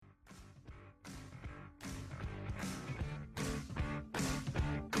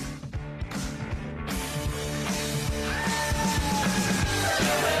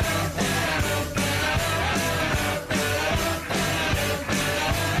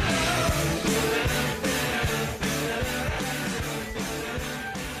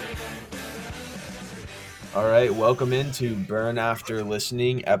All right, welcome into Burn After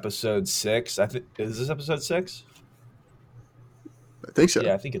Listening, episode 6. I think is this episode 6? I think so.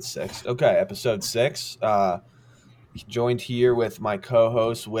 Yeah, I think it's 6. Okay, episode 6. Joined here with my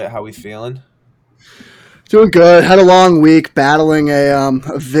co-host Whit. How we feeling? Doing good. Had a long week battling a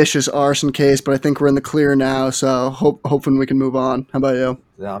vicious arson case, but I think we're in the clear now. So hoping we can move on. How about you?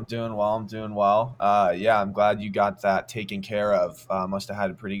 Yeah, I'm doing well. I'm doing well. Yeah, I'm glad you got that taken care of. Must have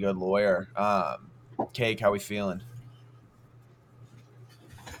had a pretty good lawyer. Cake, how we feeling?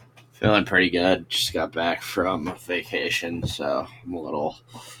 Feeling pretty good. Just got back from vacation, so I'm a little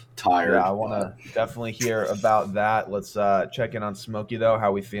tired. Yeah, I want to definitely hear about that. Let's check in on Smokey though.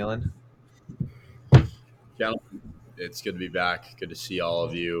 How we feeling? Gentlemen, it's good to be back. Good to see all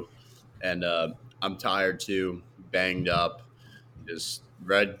of you. And I'm tired too, banged up. Just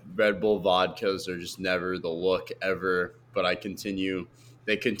Red Bull vodkas are just never the look ever. But they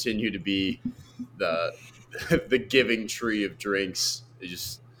continue to be the the giving tree of drinks. It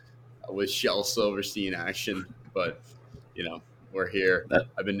just with Shell Silverstein action. But you know, we're here. That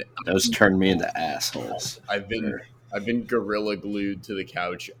I've been those turned me into assholes. I've been Sure. I've been gorilla glued to the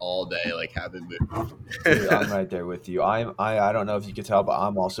couch all day, like haven't moved. Dude, I'm right there with you. I don't know if you could tell, but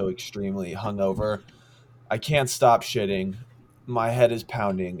I'm also extremely hungover. I can't stop shitting. My head is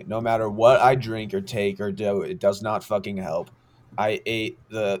pounding. No matter what I drink or take or do, it does not fucking help. I ate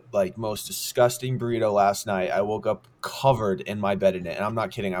the most disgusting burrito last night. I woke up covered in my bed in it, and I'm not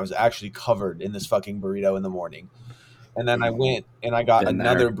kidding. I was actually covered in this fucking burrito in the morning. And then I went and I got Been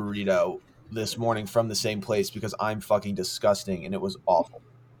another there. burrito this morning from the same place because I'm fucking disgusting and it was awful.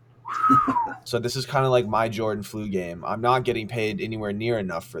 So this is kind of like my Jordan flu game. I'm not getting paid anywhere near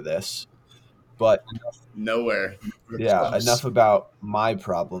enough for this, but Nowhere. yeah, Close. enough about my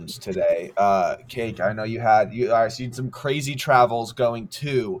problems today. Cake, I know I've seen some crazy travels going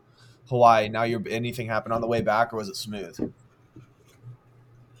to Hawaii. Now anything happened on the way back or was it smooth?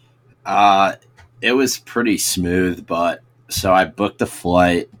 Uh, it was pretty smooth, but so I booked a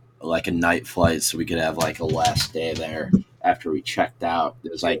flight, like a night flight, so we could have like a last day there after we checked out.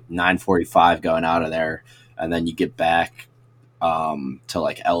 It was like 9:45 going out of there, and then you get back to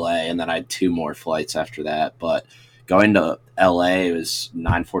like LA, and then I had two more flights after that. But going to LA it was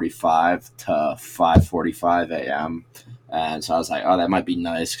 9:45 to 5:45 a.m. And so I was like, oh, that might be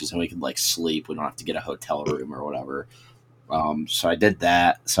nice because then we could like sleep. We don't have to get a hotel room or whatever. So I did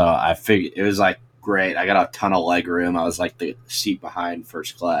that. So I figured it was like great. I got a ton of leg room. I was like the seat behind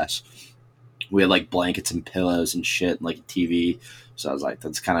first class. We had like blankets and pillows and shit, and like a TV. So I was like,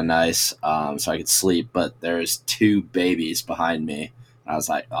 that's kind of nice. So I could sleep. But there's two babies behind me. And I was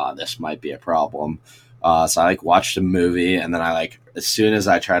like, oh, this might be a problem. So I like watched a movie, and then I like as soon as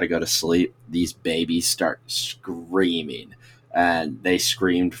I try to go to sleep, these babies start screaming, and they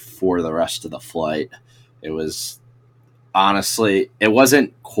screamed for the rest of the flight. It was honestly, it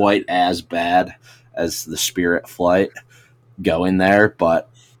wasn't quite as bad as the Spirit flight going there, but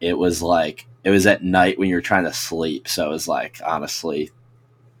it was at night when you're trying to sleep, so it was like honestly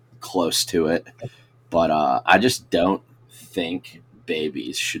close to it. But I just don't think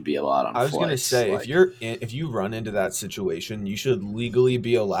babies should be allowed on I was gonna flights. say Like, if you run into that situation, you should legally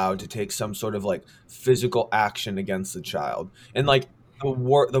be allowed to take some sort of like physical action against the child, and like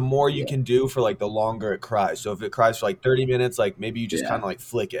the more you yeah, can do for like the longer it cries. So if it cries for like 30 minutes, like maybe you just yeah. kind of like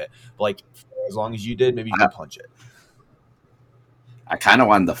flick it. But like as long as you did, maybe you I, could punch it. I kind of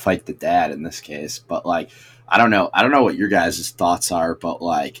wanted to fight the dad in this case, but like, I don't know. I don't know what your guys' thoughts are, but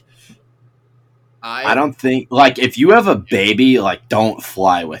like, I I don't think like if you have a baby, like don't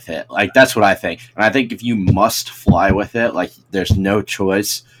fly with it. Like that's what I think. And I think if you must fly with it, like there's no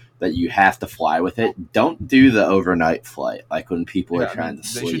choice that you have to fly with it. Don't do the overnight flight. Like when people are Yeah, I trying mean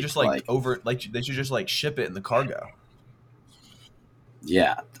to they should sleep. just Like they should just like ship it in the cargo.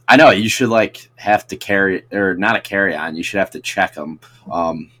 yeah, I know you should like have to carry or not a carry on. You should have to check them,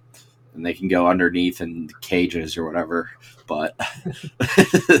 and they can go underneath in cages or whatever. But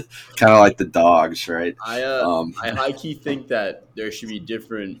kind of like the dogs, right? I Um, I high key think that there should be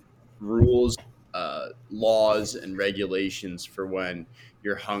different rules, laws, and regulations for when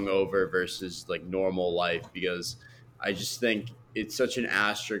you're hungover versus like normal life because I just think it's such an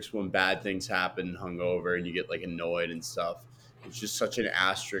asterisk when bad things happen hungover and you get like annoyed and stuff. It's just such an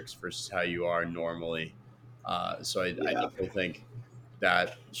asterisk versus how you are normally. I yeah, definitely think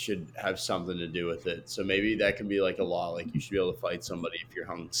that should have something to do with it. So maybe that can be like a law, like you should be able to fight somebody if you're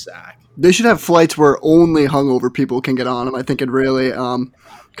hung sack. They should have flights where only hungover people can get on them. I think it'd really kind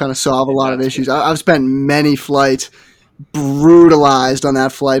of solve a lot of That's issues. I've spent many flights brutalized on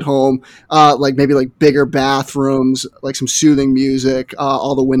that flight home. Like maybe like bigger bathrooms, like some soothing music.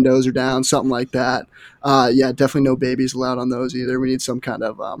 All the windows are down, something like that. Yeah, definitely no babies allowed on those either. We need some kind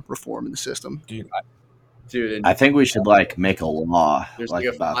of reform in the system. Dude, and I think we should like make a law there's like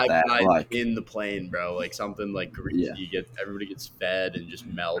like a about five that. guys Like, in the plane, bro. Like something like greasy. Yeah. Everybody gets fed and just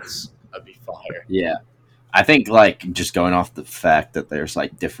melts. That'd be fire. yeah, I think like just going off the fact that there's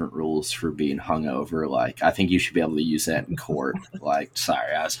like different rules for being hungover. Like, I think you should be able to use that in court. Like,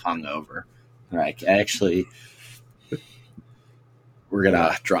 sorry, I was hungover. Like, actually, we're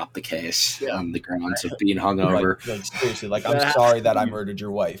gonna drop the case on the grounds of being hungover. Like seriously, like I'm sorry that I murdered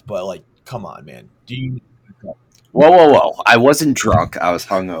your wife, but like, come on, man. Do you? Whoa! I wasn't drunk. I was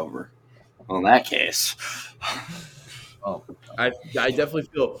hungover. Well, in that case, Oh, I definitely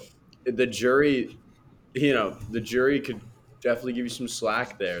feel the jury. The jury could definitely give you some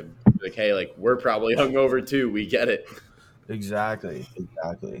slack there. Like, hey, like we're probably hungover too. We get it. exactly.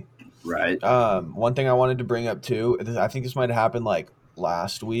 right? One thing I wanted to bring up too. I think this might have happened like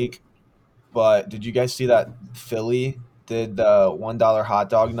last week, but did you guys see that Philly did the $1 hot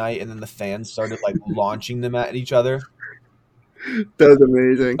dog night, and then the fans started like launching them at each other? That was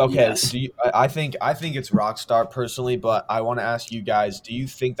amazing. Okay, Yes. I think it's Rockstar personally, but I want to ask you guys: do you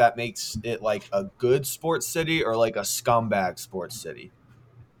think that makes it like a good sports city or like a scumbag sports city?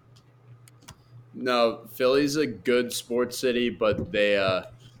 No, Philly's a good sports city, but they're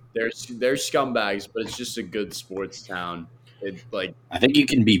scumbags. But it's just a good sports town. It like I think you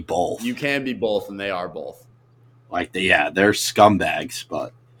can be both. you can be both, and they are both. Like, they're scumbags,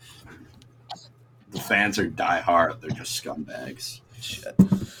 but the fans are diehard. They're just scumbags. Shit.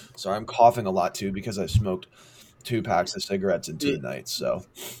 Sorry, I'm coughing a lot too because I smoked 2 packs of cigarettes in 2 nights. So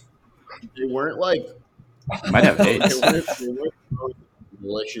They weren't like You might have they AIDS. weren't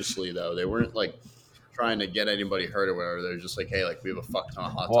maliciously though. They weren't like trying to get anybody hurt or whatever. They're just like, hey, like we have a fuck ton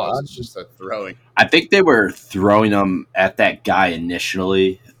of hot Well, dogs. I'm It's just a throwing. I think they were throwing them at that guy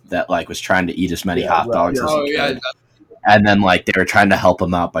initially that like was trying to eat as many Yeah, hot right. dogs as Oh he yeah, could. And then like they were trying to help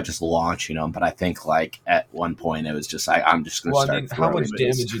him out by just launching them. But I think like at one point it was just like, I'm just gonna well, I start mean, how throwing much this.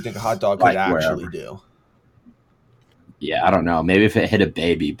 damage do you think a hot dog could like, actually wherever. do? Yeah, I don't know. Maybe if it hit a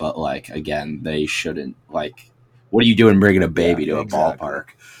baby, but like again, they shouldn't. Like, what are you doing bringing a baby to a exactly. ballpark?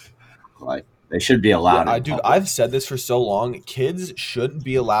 Like, they should be allowed. Yeah, in dude, public. I've said this for so long. Kids shouldn't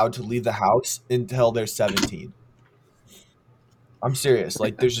be allowed to leave the house until they're 17. I'm serious.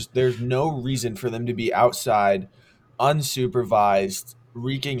 Like, there's no reason for them to be outside, unsupervised,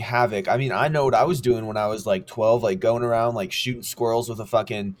 wreaking havoc. I mean, I know what I was doing when I was like 12, like going around like shooting squirrels with a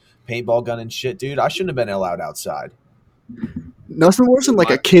fucking paintball gun and shit, dude. I shouldn't have been allowed outside. Nothing worse than like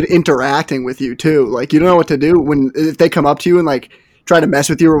a kid interacting with you too. Like you don't know what to do if they come up to you and like try to mess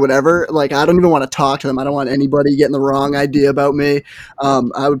with you or whatever. Like I don't even want to talk to them. I don't want anybody getting the wrong idea about me.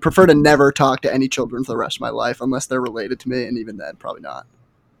 I would prefer to never talk to any children for the rest of my life unless they're related to me, and even then, probably not.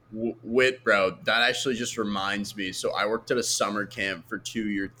 Wit, bro, that actually just reminds me. So I worked at a summer camp for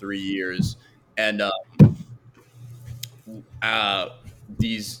 2 or 3 years, and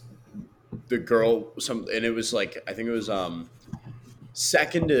the girl, and it was like I think it was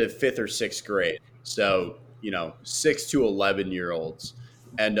second to fifth or sixth grade. So 6 to 11-year-olds,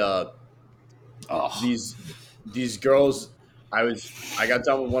 and Oh, these girls. I got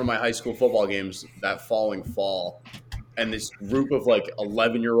done with one of my high school football games that following fall, and this group of like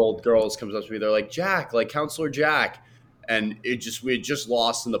 11-year-old girls comes up to me. They're like, Jack, like Counselor Jack, and we had just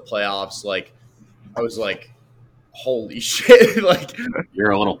lost in the playoffs. Like I was like, holy shit! Like you're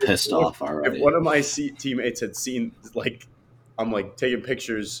a little pissed off if already. one of my teammates had seen like I'm like taking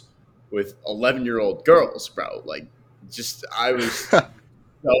pictures with 11-year-old girls, bro. Like just I was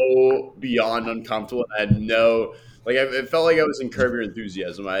so beyond uncomfortable. I had no it felt like I was in Curb Your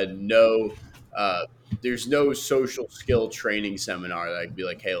Enthusiasm. I had no there's no social skill training seminar that I could be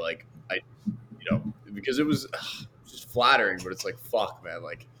like, hey, like because it was just flattering, but it's like fuck, man,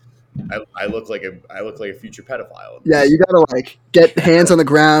 like I look like a future pedophile. Yeah, you gotta like get hands on the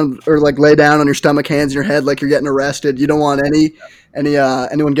ground or like lay down on your stomach, hands in your head, like you're getting arrested. You don't want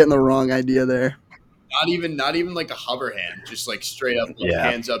anyone getting the wrong idea there. Not even like a hover hand, just like straight up, like, Yeah.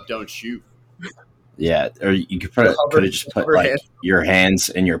 hands up, don't shoot. Yeah, or you could Hover- have just put hover like hand. your hands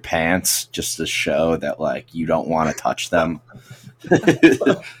in your pants just to show that like you don't want to touch them.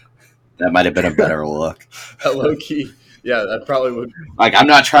 That might have been a better look. Low key, yeah, that probably would. Like, I'm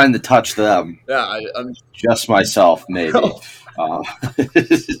not trying to touch them, Yeah, I'm just myself, maybe. Uh,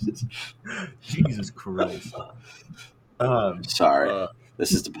 Jesus Christ. sorry, uh,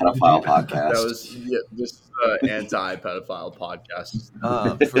 this is the pedophile podcast. that was an anti-pedophile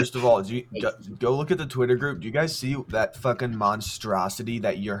podcast. First of all, go look at the Twitter group. Do you guys see that fucking monstrosity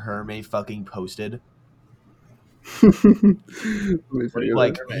that your Herme fucking posted? He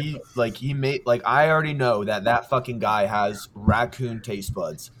made I already know that fucking guy has raccoon taste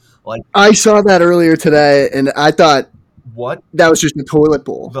buds. Like, I saw that earlier today, and I thought what that was just a toilet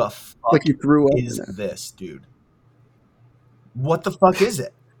bowl. the fuck Like he threw up. is this, dude? What the fuck is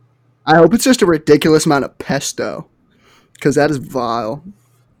it? I hope it's just a ridiculous amount of pesto, because that is vile.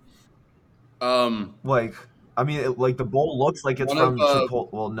 Like, I mean, the bowl looks like it's One from of,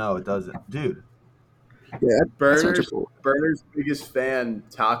 Chipotle. Well, no, it doesn't, dude. Yeah, that's not Burner's, Chipotle. Burner's biggest fan,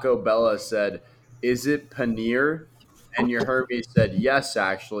 Taco Bella, said, "Is it paneer?" And your Herbie said, "Yes,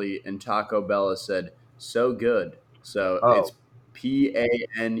 actually." And Taco Bella said, "So good." So it's Paneer,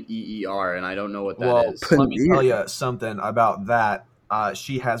 and I don't know what that is. Let me Paneer. tell you something about that.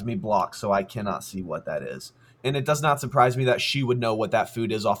 She has me blocked, so I cannot see what that is. And it does not surprise me that she would know what that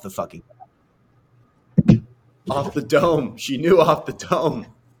food is off the fucking Off the dome. She knew off the dome.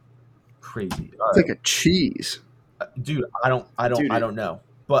 crazy. It's like a cheese. Dude, I don't know.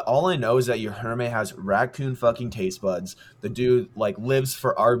 But all I know is that your Herme has raccoon fucking taste buds. The dude lives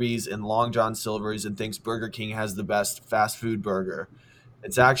for Arby's and Long John Silver's and thinks Burger King has the best fast food burger.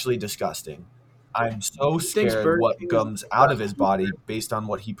 It's actually disgusting. I'm so scared Burger what King is comes out of his body based on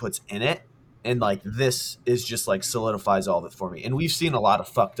what he puts in it. And this is just solidifies all of it for me. And we've seen a lot of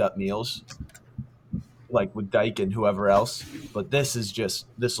fucked up meals, with Dyke and whoever else. But this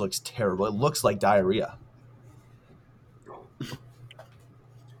looks terrible. It looks like diarrhea.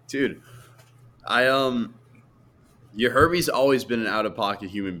 Dude, your Herbie's always been an out-of-pocket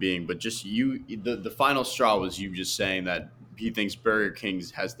human being, but just the final straw was you just saying that he thinks Burger King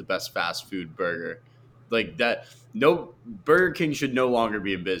has the best fast food burger. Like that, no, Burger King should no longer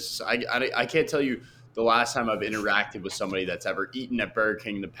be in business. I can't tell you the last time I've interacted with somebody that's ever eaten at Burger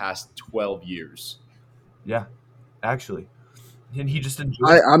King in the past 12 years. Yeah, actually. And he just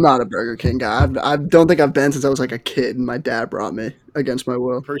enjoys I'm not a Burger King guy. I don't think I've been since I was a kid, and my dad brought me against my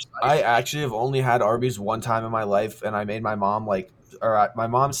will. Personally, I actually have only had Arby's one time in my life, and I made my mom my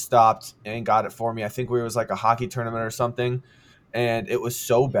mom stopped and got it for me. I think it was a hockey tournament or something, and it was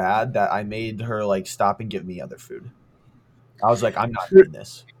so bad that I made her stop and get me other food. I was like, I'm not eating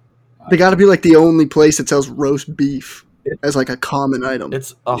this. They got to be the only place that sells roast beef as a common item.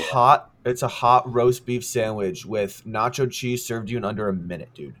 It's a hot roast beef sandwich with nacho cheese served to you in under a minute,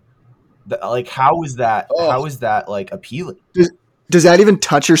 dude. How is that? Oh. How is that appealing? Does that even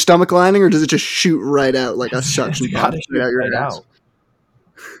touch your stomach lining, or does it just shoot right out like a suction It's pump gotta straight out your shoot right ass? out.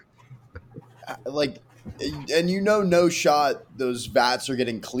 and no shot those vats are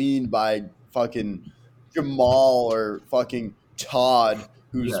getting cleaned by fucking Jamal or fucking Todd,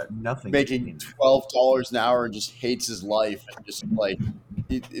 who's nothing making $12 an hour and just hates his life and just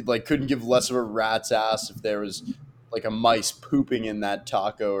he couldn't give less of a rat's ass if there was a mice pooping in that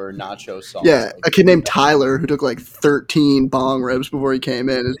taco or nacho sauce. Yeah, a kid named Tyler who took 13 bong rips before he came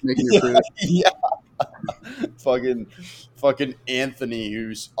in is making your food. Yeah. fucking Anthony,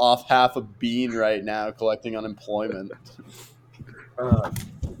 who's off half a bean right now collecting unemployment.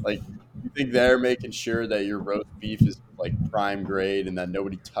 You think they're making sure that your roast beef is prime grade and that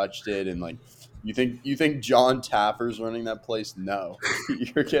nobody touched it, and you think John Taffer's running that place? No.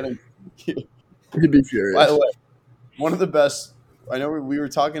 You're kidding. He'd be furious. By the way, one of the best, I know we were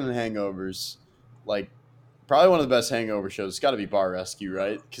talking in Hangovers, probably one of the best hangover shows. It's got to be Bar Rescue,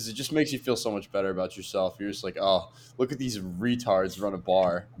 right? Because it just makes you feel so much better about yourself. You're just oh, look at these retards run a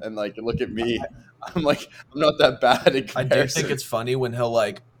bar, and look at me. I'm not that bad in comparison. I do think it's funny when he'll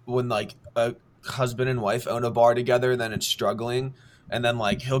when a husband and wife own a bar together, and then it's struggling, and then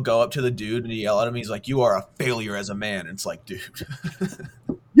he'll go up to the dude and yell at him. He's like, "You are a failure as a man." And it's dude,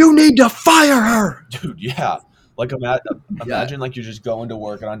 You need to fire her, dude. Yeah. Imagine you're just going to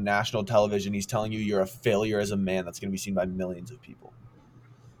work and on national television, he's telling you you're a failure as a man. That's going to be seen by millions of people.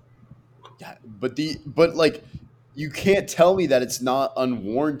 Yeah, but you can't tell me that it's not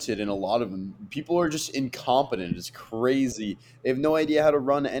unwarranted in a lot of them. People are just incompetent. It's crazy. They have no idea how to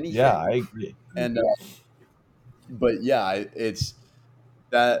run anything. Yeah, I agree. And but yeah, it's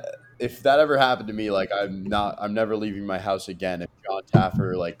that if that ever happened to me, I'm never leaving my house again. If John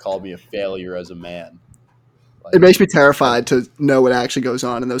Taffer called me a failure as a man. It makes me terrified to know what actually goes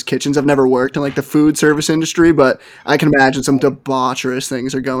on in those kitchens. I've never worked in the food service industry, but I can imagine some debaucherous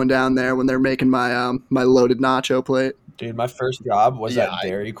things are going down there when they're making my my loaded nacho plate. Dude, my first job was at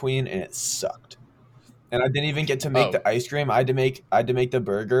Dairy Queen, and it sucked. And I didn't even get to make the ice cream. I had to make the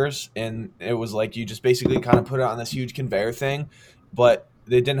burgers, and it was you just basically kind of put it on this huge conveyor thing. But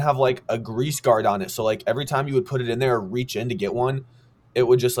they didn't have like a grease guard on it. So like every time you would put it in there or reach in to get one, it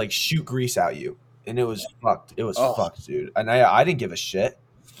would just like shoot grease at you. And it was fucked. It was fucked, dude. And I didn't give a shit.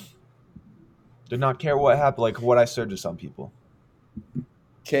 Did not care what happened, like what I served to some people.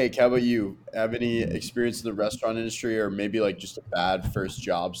 Cake, how about you? Have any experience in the restaurant industry, or maybe like just a bad first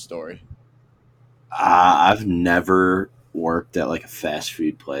job story? I've never worked at like a fast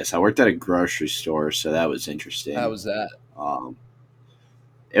food place. I worked at a grocery store, so that was interesting. How was that? Um,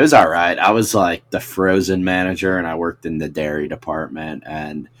 it was all right. I was like the frozen manager, and I worked in the dairy department.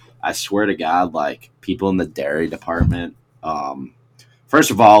 And I swear to God, like people in the dairy department, first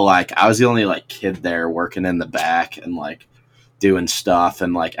of all, like I was the only like kid there working in the back and like doing stuff,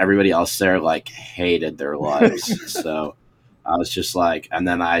 and like everybody else there like hated their lives. So I was just like, and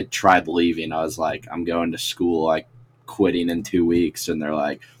then I tried leaving. I was like, I'm going to school, like quitting in 2 weeks, and they're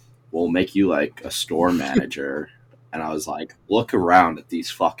like, we'll make you like a store manager. And I was like, look around at these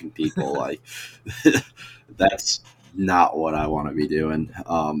fucking people. Like, that's not what I want to be doing.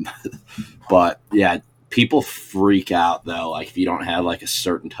 But yeah, people freak out though. Like, if you don't have like a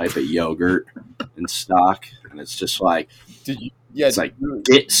certain type of yogurt in stock, and it's just like, Did you? Yeah, it's like,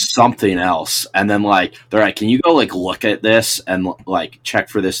 get something else. And then like they're like, can you go like look at this and like check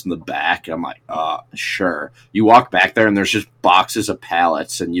for this in the back? And I'm like, sure. You walk back there and there's just boxes of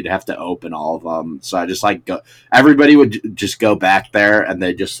pallets, and you'd have to open all of them. So I just like go. Everybody would just go back there, and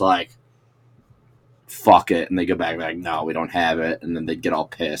they just like fuck it, and they go back like, no, we don't have it. And then they'd get all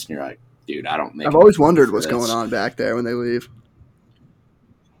pissed, and you're like, dude, I don't make. I've always wondered for what's this. going on back there when they leave.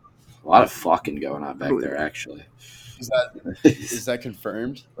 A lot of fucking going on back there, actually. Is that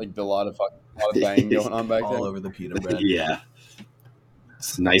confirmed? Like a lot of banging going on back All there. over the pita bread. Yeah,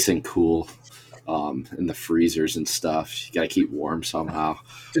 it's nice and cool in the freezers and stuff. You gotta keep warm somehow.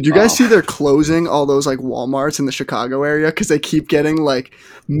 Did you guys see they're closing all those like Walmarts in the Chicago area because they keep getting like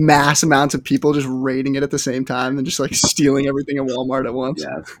mass amounts of people just raiding it at the same time and just like stealing everything in Walmart at once?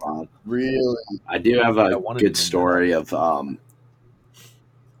 Yeah, it's fun. Really? I do have a good story of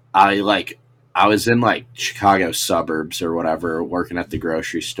I was in like Chicago suburbs or whatever working at the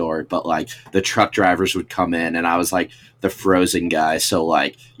grocery store, but like the truck drivers would come in, and I was like the frozen guy. So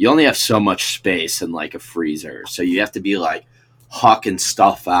like you only have so much space in like a freezer. So you have to be like hucking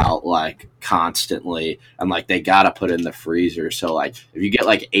stuff out like constantly, and like they got to put in the freezer. So like if you get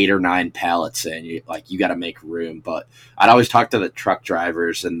like 8 or 9 pallets in, you got to make room. But I'd always talk to the truck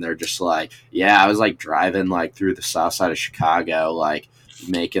drivers, and they're just like, yeah, I was like driving like through the south side of Chicago, like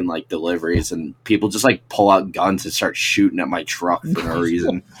making like deliveries, and people just like pull out guns and start shooting at my truck for no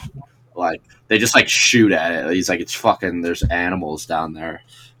reason. Like they just like shoot at it. He's like, it's fucking, there's animals down there.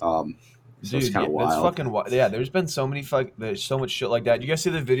 So Dude, it's kind of wild. It's fucking wild. Yeah, there's been so many there's so much shit like that. You guys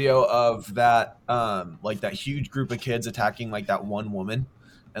see the video of that like that huge group of kids attacking like that one woman,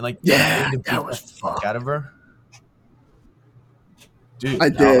 and like Yeah, the that was fuck out of her. Dude, I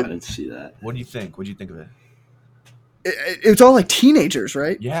No, I did. didn't see that. what do you think? What do you think of it? It's all like teenagers,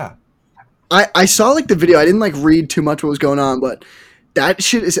 right? Yeah, I saw like the video. I didn't like read too much what was going on, but that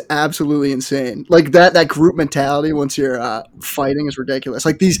shit is absolutely insane. Like that group mentality once you're fighting is ridiculous.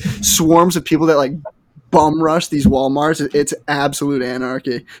 Like these swarms of people that like bum rush these Walmarts, it's absolute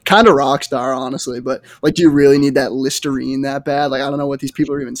anarchy. Kind of Rockstar, honestly, but like, do you really need that Listerine that bad? Like, I don't know what these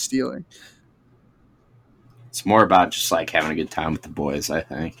people are even stealing. It's more about just like having a good time with the boys, I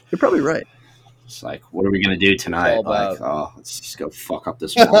think. You're probably right. It's like, what are we gonna do tonight? All about- Like, oh, let's just go fuck up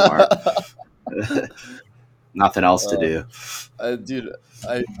this Walmart. Nothing else to do. Dude,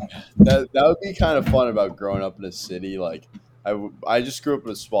 that would be kind of fun about growing up in a city. Like, I just grew up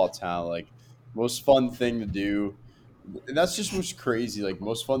in a small town. Like, most fun thing to do, and that's just what's crazy. Like,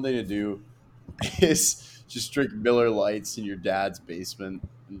 most fun thing to do is just drink Miller Lights in your dad's basement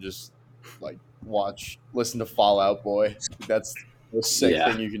and just like listen to Fall Out Boy. That's the most sick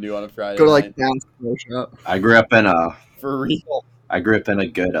Yeah. thing you can do on a Friday. Go to like night. down store shop. I grew up in a For real.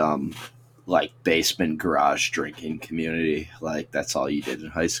 good like basement garage drinking community. Like that's all you did in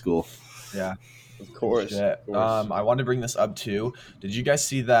high school. yeah. Of course. Shit. Of course. I wanted to bring this up too. Did you guys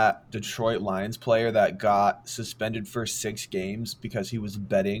see that Detroit Lions player that got suspended for 6 games because he was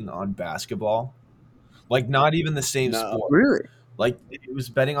betting on basketball? Like, not even the same No. sport. Really? Like, he was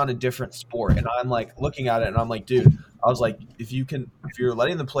betting on a different sport, and I'm like looking at it, and I'm like, dude, I was like, if you're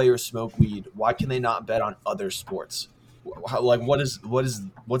letting the players smoke weed, why can they not bet on other sports? Like, what's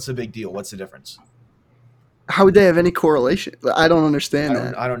the big deal? What's the difference? How would they have any correlation? I don't understand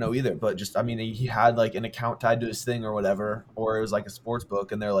that. I don't know either, but just, I mean, he had like an account tied to his thing or whatever, or it was like a sports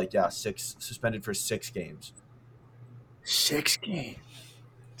book, and they're like, yeah, suspended for 6 games. 6 games.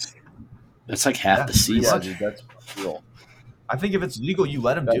 That's like half the Yeah, season. dude, that's real. I think if it's legal, you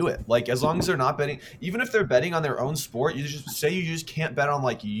let them do it. Like as long as they're not betting, even if they're betting on their own sport, you just say you just can't bet on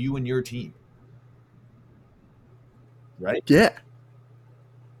like you and your team, right? Yeah.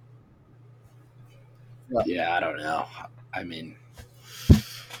 Yeah, I don't know. I mean,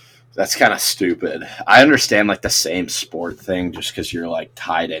 that's kind of stupid. I understand like the same sport thing just because you're like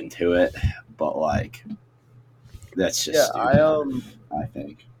tied into it, but like that's just stupid, I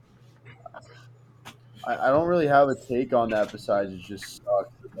think. I don't really have a take on that besides it just sucks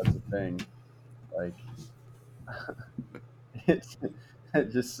that that's a thing. Like, it,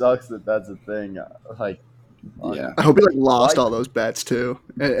 it just sucks that that's a thing. Like, Yeah. I hope he like lost Like- all those bets too,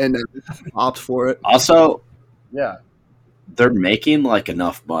 and opt for it. Also, yeah, they're making like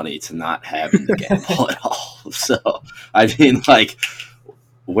enough money to not having to gamble at all. So, I mean, like,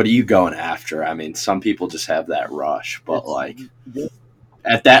 what are you going after? I mean, some people just have that rush, but like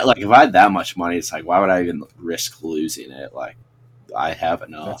at that, like, if I had that much money, it's like, why would I even risk losing it? Like, I have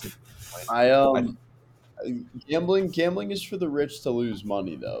enough. gambling is for the rich to lose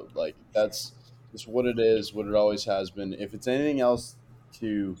money though. Like that's just what it is, what it always has been. If it's anything else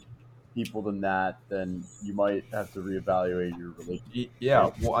to people than that, then you might have to reevaluate your religion. Yeah.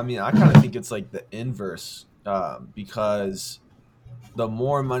 Well, I mean, I kind of think it's like the inverse because the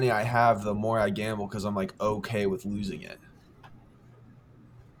more money I have, the more I gamble because I'm like okay with losing it.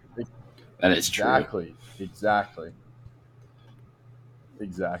 That is true. Exactly.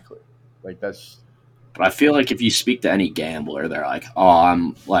 Like that's But I feel like if you speak to any gambler, they're like, oh,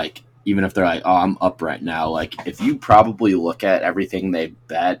 I'm like, even if they're like, oh, I'm up right now, like, if you probably look at everything they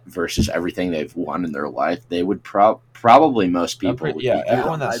bet versus everything they've won in their life, they would probably most people would be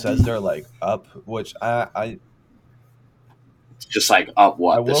everyone down. that says they're like up, which I It's just like up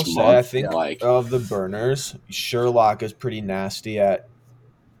what I will this say month, I think like of the burners, Sherlock is pretty nasty at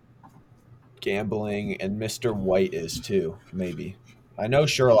gambling, and Mr. White is too. Maybe I know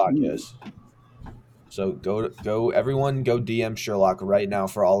Sherlock is. So everyone go DM Sherlock right now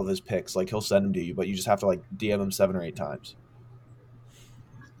for all of his picks. Like he'll send them to you, but you just have to like DM him 7 or 8 times.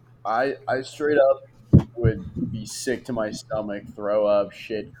 I straight up would be sick to my stomach, throw up,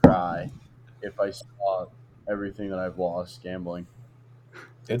 shit, cry if I saw everything that I've lost gambling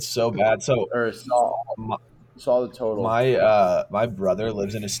It's so bad. So or saw the total. my brother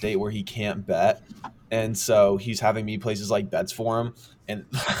lives in a state where he can't bet, and so he's having me places like bets for him. And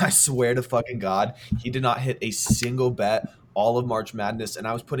I swear to fucking God, he did not hit a single bet all of March Madness, and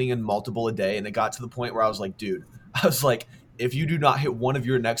I was putting in multiple a day, and it got to the point where I was like, dude, I was like, if you do not hit one of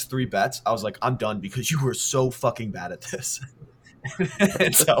your next 3 bets, I was like, I'm done because you were so fucking bad at this.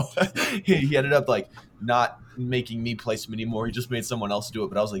 And so he ended up like not making me place him anymore. He just made someone else do it.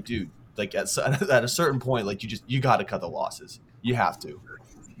 But I was like, dude, like at a certain point, like you got to cut the losses. You have to.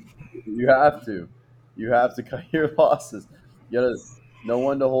 You have to cut your losses. You gotta no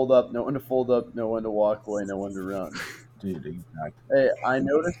one to hold up, no one to fold up, no one to walk away, no one to run. Dude, exactly. Hey, I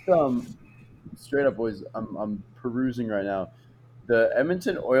noticed straight up boys, I'm perusing right now. The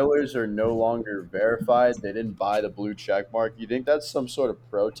Edmonton Oilers are no longer verified. They didn't buy the blue check mark. You think that's some sort of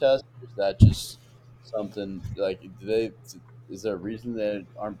protest? Or is that just something like is there a reason they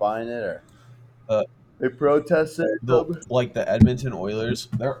aren't buying it or they protested? Like the Edmonton Oilers,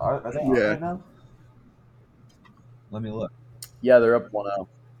 are they on Yeah. right now? Let me look. Yeah, they're up 1-0.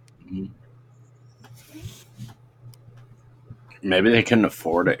 maybe they couldn't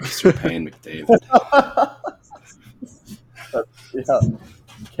afford it because they're paying McDavid. Yeah,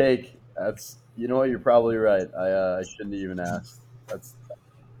 cake. That's what. You're probably right. I shouldn't even ask. That's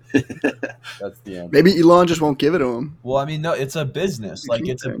the answer. Maybe Elon just won't give it to him. Well, I mean, no, it's a business. Like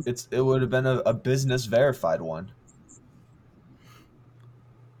it would have been a business verified one.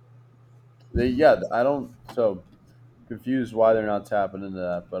 I don't. So confused why they're not tapping into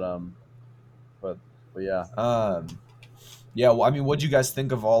that, but yeah. Yeah. Well, I mean, what'd you guys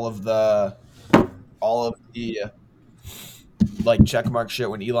think of all of the like checkmark shit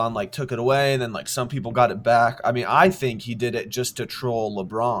when Elon like took it away and then like some people got it back? I mean, I think he did it just to troll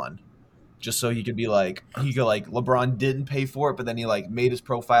LeBron, just so he could be like LeBron didn't pay for it, but then he like made his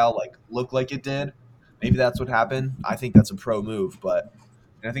profile like look like it did. Maybe that's what happened. I think that's a pro move, but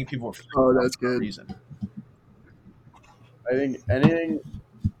I think people were Oh, that's for a good. reason. I think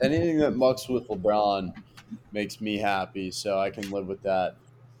anything that mucks with LeBron makes me happy, so I can live with that.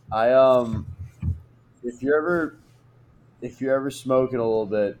 If you're ever smoking a little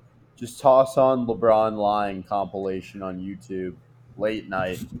bit, just toss on LeBron lying compilation on YouTube late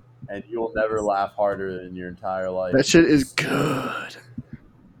night, and you'll never laugh harder in your entire life. That shit is good.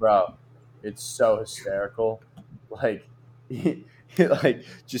 Bro, it's so hysterical. Like, like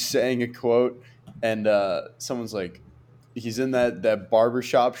just saying a quote, and someone's like, he's in that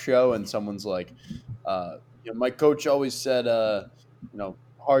barbershop show, and someone's like, my coach always said,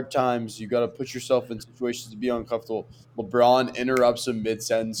 hard times, you got to put yourself in situations to be uncomfortable. LeBron interrupts him mid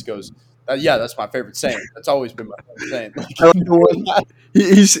sentence, goes, yeah, that's my favorite saying. That's always been my favorite saying. I like the one.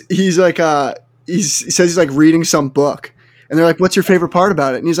 He's like he says he's like reading some book, and they're like, "What's your favorite part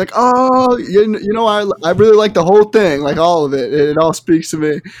about it?" And he's like, "Oh, I really like the whole thing, like all of it. It all speaks to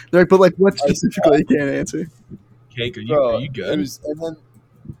me." They're like, "But like, what specifically?" He can't answer. Cake, are Bro, you good? And then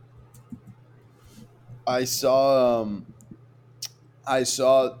I saw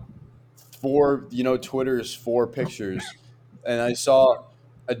four, Twitter's 4 pictures, and I saw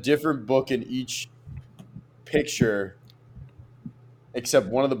a different book in each picture, except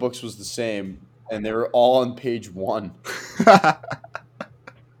one of the books was the same, and they were all on page 1.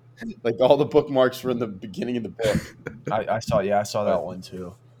 Like all the bookmarks were in the beginning of the book. I saw that one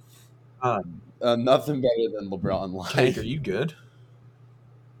too. Nothing better than LeBron. Cake, are you good?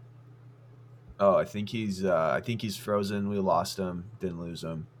 Oh, I think he's frozen. We lost him. Didn't lose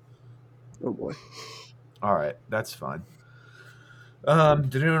him. Oh boy. All right, that's fine.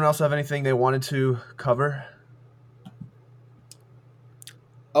 Did anyone else have anything they wanted to cover?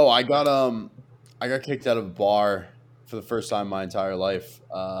 Oh, I got kicked out of a bar for the first time in my entire life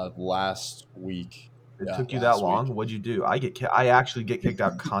last week. It took you that long? Week. What'd you do? I actually get kicked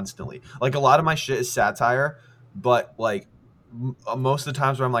out constantly. Like a lot of my shit is satire, but like most of the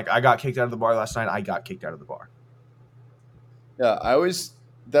times where I'm like, I got kicked out of the bar last night, I got kicked out of the bar. Yeah,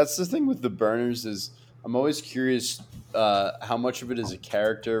 that's the thing with the burners is I'm always curious how much of it is a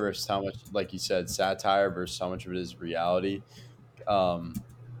character versus how much, like you said, satire versus how much of it is reality.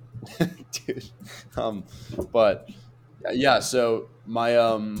 Dude. But yeah, so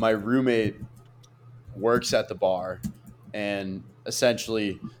my roommate works at the bar, and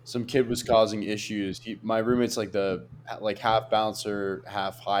essentially some kid was causing issues. My roommate's like half bouncer,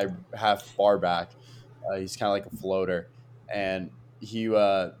 half bar back. He's kind of like a floater, and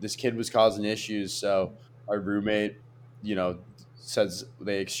this kid was causing issues. So our roommate, says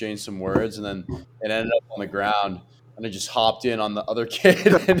they exchanged some words, and then it ended up on the ground. And I just hopped in on the other kid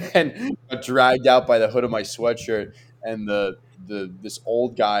and then got dragged out by the hood of my sweatshirt. And this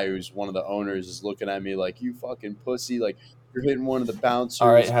old guy who's one of the owners is looking at me like, "You fucking pussy! Like you're hitting one of the bouncers."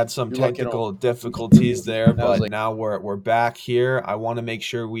 All right, had some technical difficulties there, but now we're back here. I want to make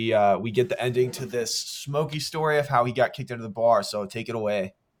sure we get the ending to this Smokey story of how he got kicked out of the bar. So take it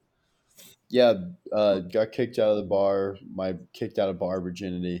away. Yeah, got kicked out of the bar. Kicked out of bar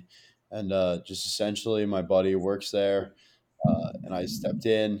virginity. And just essentially, my buddy works there, and I stepped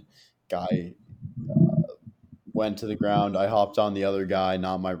in. Guy went to the ground. I hopped on the other guy,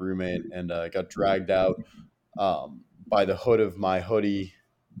 not my roommate, and got dragged out by the hood of my hoodie.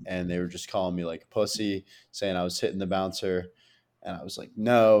 And they were just calling me like a pussy, saying I was hitting the bouncer. And I was like,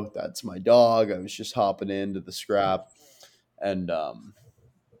 "No, that's my dog. I was just hopping into the scrap." And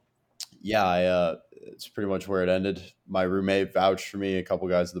it's pretty much where it ended. My roommate vouched for me. A couple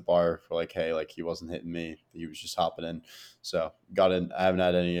guys at the bar were like, "Hey, like he wasn't hitting me. He was just hopping in." So got in. I haven't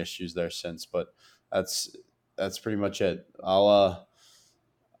had any issues there since, but that's pretty much it. I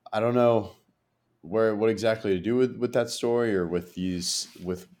don't know what exactly to do with that story or with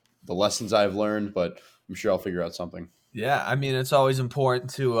the lessons I've learned, but I'm sure I'll figure out something. Yeah, I mean, it's always important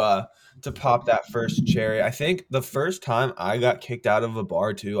to pop that first cherry. I think the first time I got kicked out of a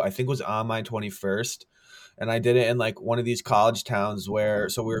bar too, I think was on my 21st, and I did it in like one of these college towns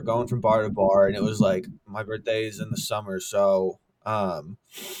so we were going from bar to bar, and it was like my birthday is in the summer, so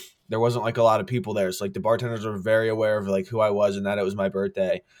there wasn't like a lot of people there. So like the bartenders were very aware of like who I was and that it was my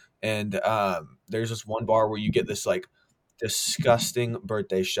birthday. And there's this one bar where you get this like disgusting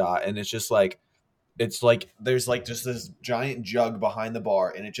birthday shot, and it's like there's like just this giant jug behind the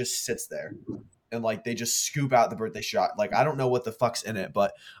bar, and it just sits there, and like they just scoop out the birthday shot. Like I don't know what the fuck's in it,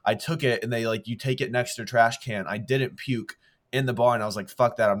 but I took it, and they like you take it next to a trash can. I didn't puke in the bar, and I was like,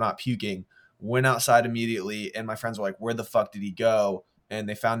 fuck that, I'm not puking. Went outside immediately, and my friends were like, where the fuck did he go? And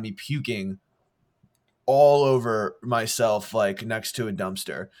they found me puking all over myself, like next to a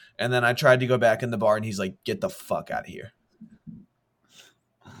dumpster. And then I tried to go back in the bar, and he's like, get the fuck out of here.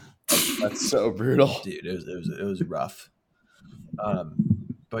 That's so brutal, dude. It was rough.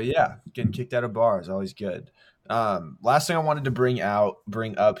 But yeah, getting kicked out of bars is always good. Last thing I wanted to bring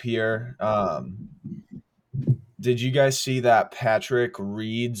up here. Did you guys see that Patrick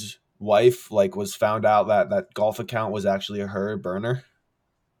Reed's wife was found out that golf account was actually her burner?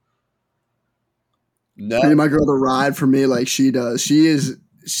 No. I need my girl to ride for me like she does.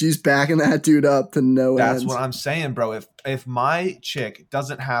 She's backing that dude up to no That's ends. what I'm saying, bro. If my chick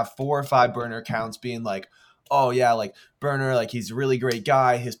doesn't have 4 or 5 burner accounts being like, oh yeah, like Burner, like he's a really great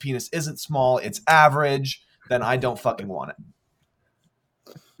guy. His penis isn't small, it's average. Then I don't fucking want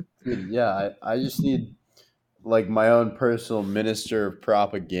it. Dude, yeah, I just need like my own personal minister of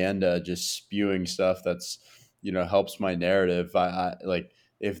propaganda just spewing stuff that's helps my narrative. I like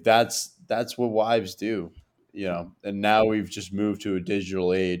if that's what wives do, and now we've just moved to a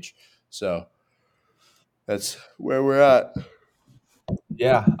digital age, so that's where we're at.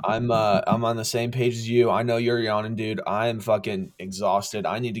 Yeah, I'm on the same page as you. I know you're yawning, dude. I am fucking exhausted.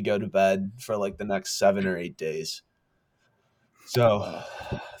 I need to go to bed for like the next 7 or 8 days. So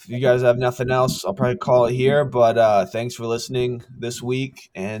if you guys have nothing else, I'll probably call it here. But thanks for listening this week,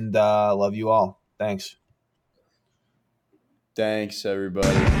 and love you all. Thanks. Thanks everybody.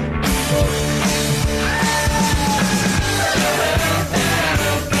 Love.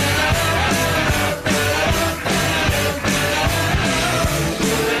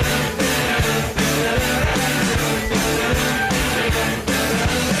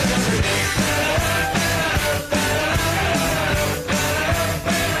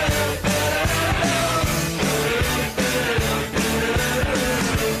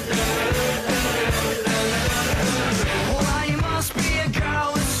 Why you must be a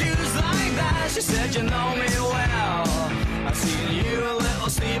girl with shoes like that? She said you know me well. I've seen you, little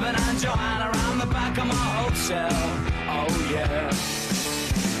Stephen and Joanna around the back of my hotel. Oh yeah.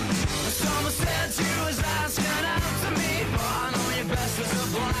 Someone said you was asking out to me, but I know you best as a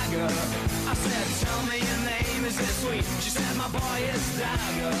blagger. I said, tell me your name, is it sweet? She said, my boy is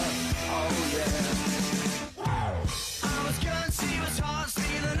Dagger. Oh yeah. I was good, she was hot,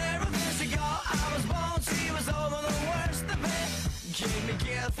 stealing everything she got. I was bold, she was over the worst of it. Give me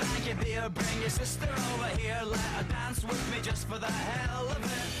gear, thank you dear. Bring your sister over here, let her dance with me just for the hell of it.